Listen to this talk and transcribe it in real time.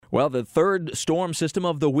Well, the third storm system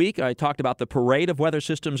of the week, I talked about the parade of weather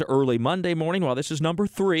systems early Monday morning. Well, this is number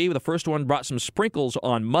 3. The first one brought some sprinkles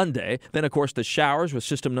on Monday. Then, of course, the showers with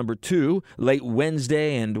system number 2, late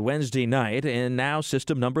Wednesday and Wednesday night. And now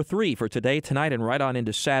system number 3 for today, tonight, and right on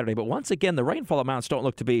into Saturday. But once again, the rainfall amounts don't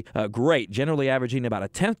look to be great, generally averaging about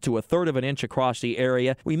 1/10 to 1/3 of an inch across the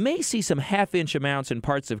area. We may see some half-inch amounts in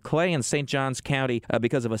parts of Clay and St. Johns County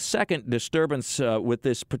because of a second disturbance with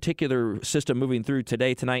this particular system moving through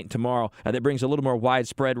today, tonight, and tomorrow that brings a little more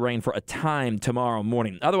widespread rain for a time tomorrow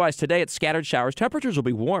morning. Otherwise, today it's scattered showers. Temperatures will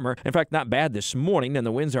be warmer. In fact, not bad this morning, and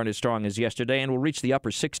the winds aren't as strong as yesterday, and will reach the upper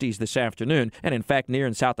 60s this afternoon. And in fact, near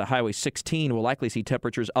and south of Highway 16, we'll likely see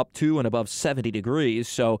temperatures up to and above 70 degrees.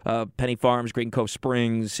 So Penny Farms, Green Cove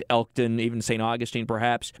Springs, Elkton, even St. Augustine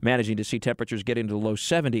perhaps, managing to see temperatures get into the low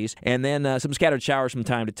 70s. And then some scattered showers from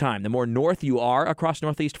time to time. The more north you are across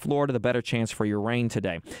northeast Florida, the better chance for your rain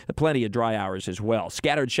today. Plenty of dry hours as well.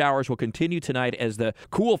 Scattered showers will continue tonight as the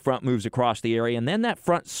cool front moves across the area, and then that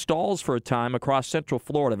front stalls for a time across central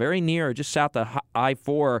Florida, very near just south of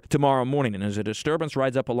I-4 tomorrow morning. And as a disturbance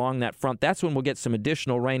rides up along that front, that's when we'll get some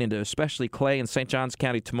additional rain into especially Clay and St. Johns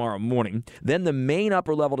County tomorrow morning. Then the main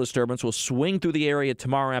upper-level disturbance will swing through the area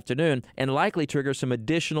tomorrow afternoon and likely trigger some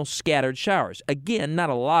additional scattered showers. Again, not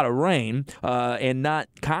a lot of rain and not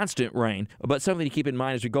constant rain, but something to keep in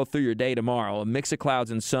mind as we go through your day tomorrow. A mix of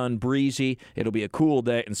clouds and sun, breezy. It'll be a cool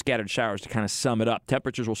day and scattered showers to kind of sum it up.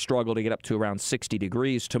 Temperatures will struggle to get up to around 60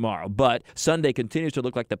 degrees tomorrow, but Sunday continues to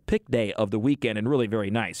look like the pick day of the weekend and really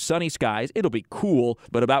very nice. Sunny skies. It'll be cool,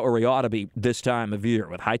 but about where we ought to be this time of year,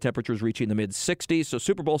 with high temperatures reaching the mid-60s. So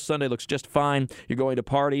Super Bowl Sunday looks just fine. You're going to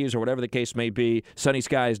parties or whatever the case may be. Sunny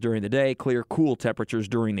skies during the day, clear, cool temperatures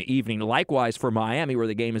during the evening. Likewise for Miami, where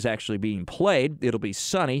the game is actually being played, it'll be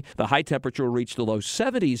sunny. The high temperature will reach the low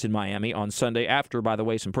 70s in Miami on Sunday after, by the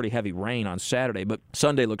way, some pretty heavy rain on Saturday, but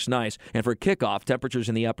Sunday looks nice. And for kickoff, temperatures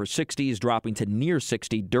in the upper 60s, dropping to near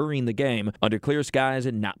 60 during the game under clear skies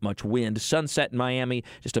and not much wind. Sunset in Miami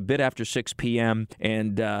just a bit after 6 p.m.,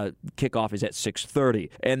 and kickoff is at 6:30.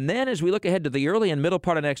 And then as we look ahead to the early and middle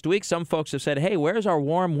part of next week, some folks have said, hey, where's our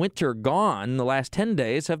warm winter gone? The last 10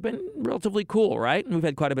 days have been relatively cool, right? And we've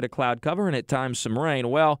had quite a bit of cloud cover and at times some rain.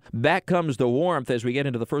 Well, back comes the warmth as we get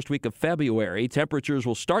into the first week of February. Temperatures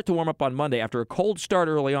will start to warm up on Monday after a cold start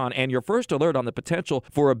early on, and your first alert on the potential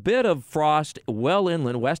for a bit of frost well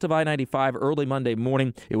inland west of I-95 early Monday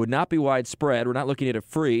morning. It would not be widespread. We're not looking at a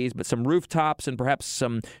freeze, but some rooftops and perhaps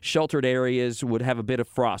some sheltered areas would have a bit of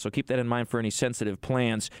frost. So keep that in mind for any sensitive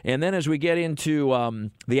plans. And then as we get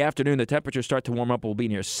into the afternoon, the temperatures start to warm up. We'll be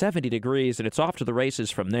near 70 degrees, and it's off to the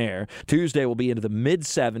races from there. Tuesday will be into the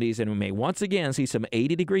mid-70s, and we may once again see some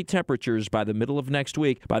 80-degree temperatures by the middle of next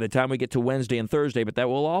week, by the time we get to Wednesday and Thursday. But that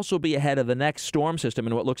will also be ahead of the next storm system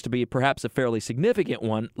and what looks to be perhaps a fairly significant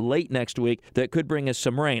one late next week that could bring us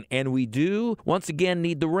some rain. And we do, once again,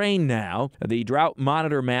 need the rain now. The drought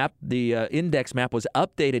monitor map, the index map, was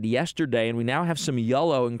updated yesterday, and we now have some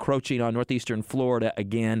yellow encroaching on northeastern Florida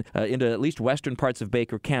again into at least western parts of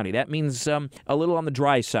Baker County. That means a little on the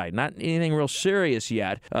dry side. Not anything real serious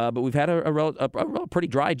yet, but we've had a pretty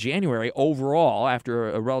dry January overall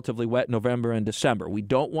after a relatively wet November and December. We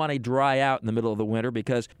don't want to dry out in the middle of the winter,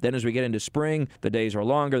 because then as we get into spring, the days are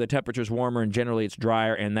longer, the temperature's warmer, and generally it's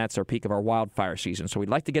drier, and that's our peak of our wildfire season. So we'd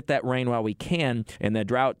like to get that rain while we can, and the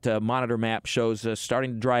drought monitor map shows us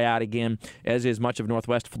starting to dry out again, as is much of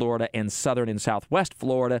northwest Florida and southern and southwest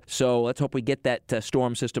Florida. So let's hope we get that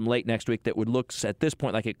storm system late next week that would look at this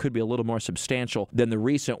point like it could be a little more substantial than the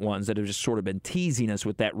recent ones that have just sort of been teasing us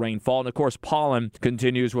with that rainfall. And of course, pollen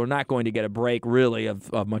continues. We're not going to get a break really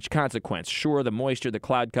of much consequence. Sure, the moisture, the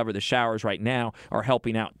cloud cover, the showers right now are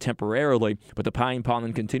helping out temporarily, but the pine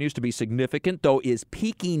pollen continues to be significant, though is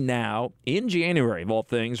peaking now in January of all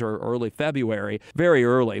things, or early February, very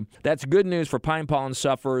early. That's good news for pine pollen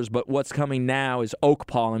sufferers, but what's coming now is oak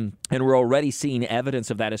pollen, and we're already seeing evidence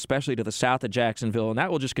of that, especially to the south of Jacksonville, and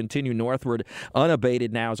that will just continue northward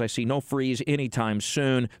unabated now, as I see no freeze anytime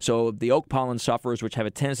soon. So the oak pollen sufferers, which have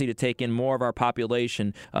a tendency to take in more of our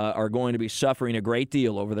population, are going to be suffering a great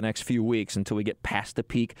deal over the next few weeks until we get past the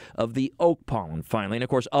peak of the oak pollen finally. And of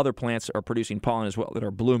course, other plants are producing pollen as well that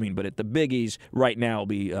are blooming, but at the biggies right now will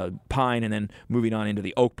be pine, and then moving on into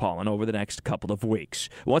the oak pollen over the next couple of weeks.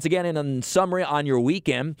 Once again, in summary on your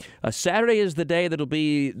weekend, Saturday is the day that'll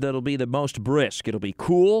be the most brisk. It'll be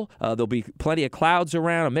cool. There'll be plenty of clouds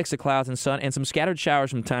around, a mix of clouds and sun, and some scattered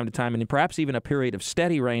showers from time to time, and perhaps even a period of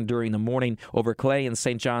steady rain during the morning over Clay and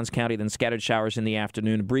St. Johns County, then scattered showers in the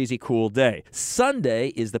afternoon. A breezy, cool day. Sunday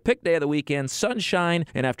is the pick day of the weekend. Sunshine,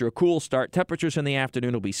 and after a cool start, temperatures in the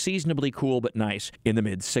afternoon will be seasonably cool but nice in the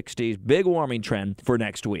mid-60s. Big warming rain trend for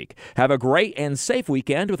next week. Have a great and safe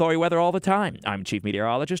weekend with all your weather all the time. I'm Chief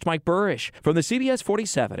Meteorologist Mike Burrish from the CBS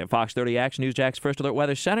 47 and Fox 30 Action News Jack's First Alert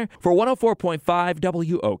Weather Center for 104.5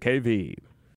 WOKV.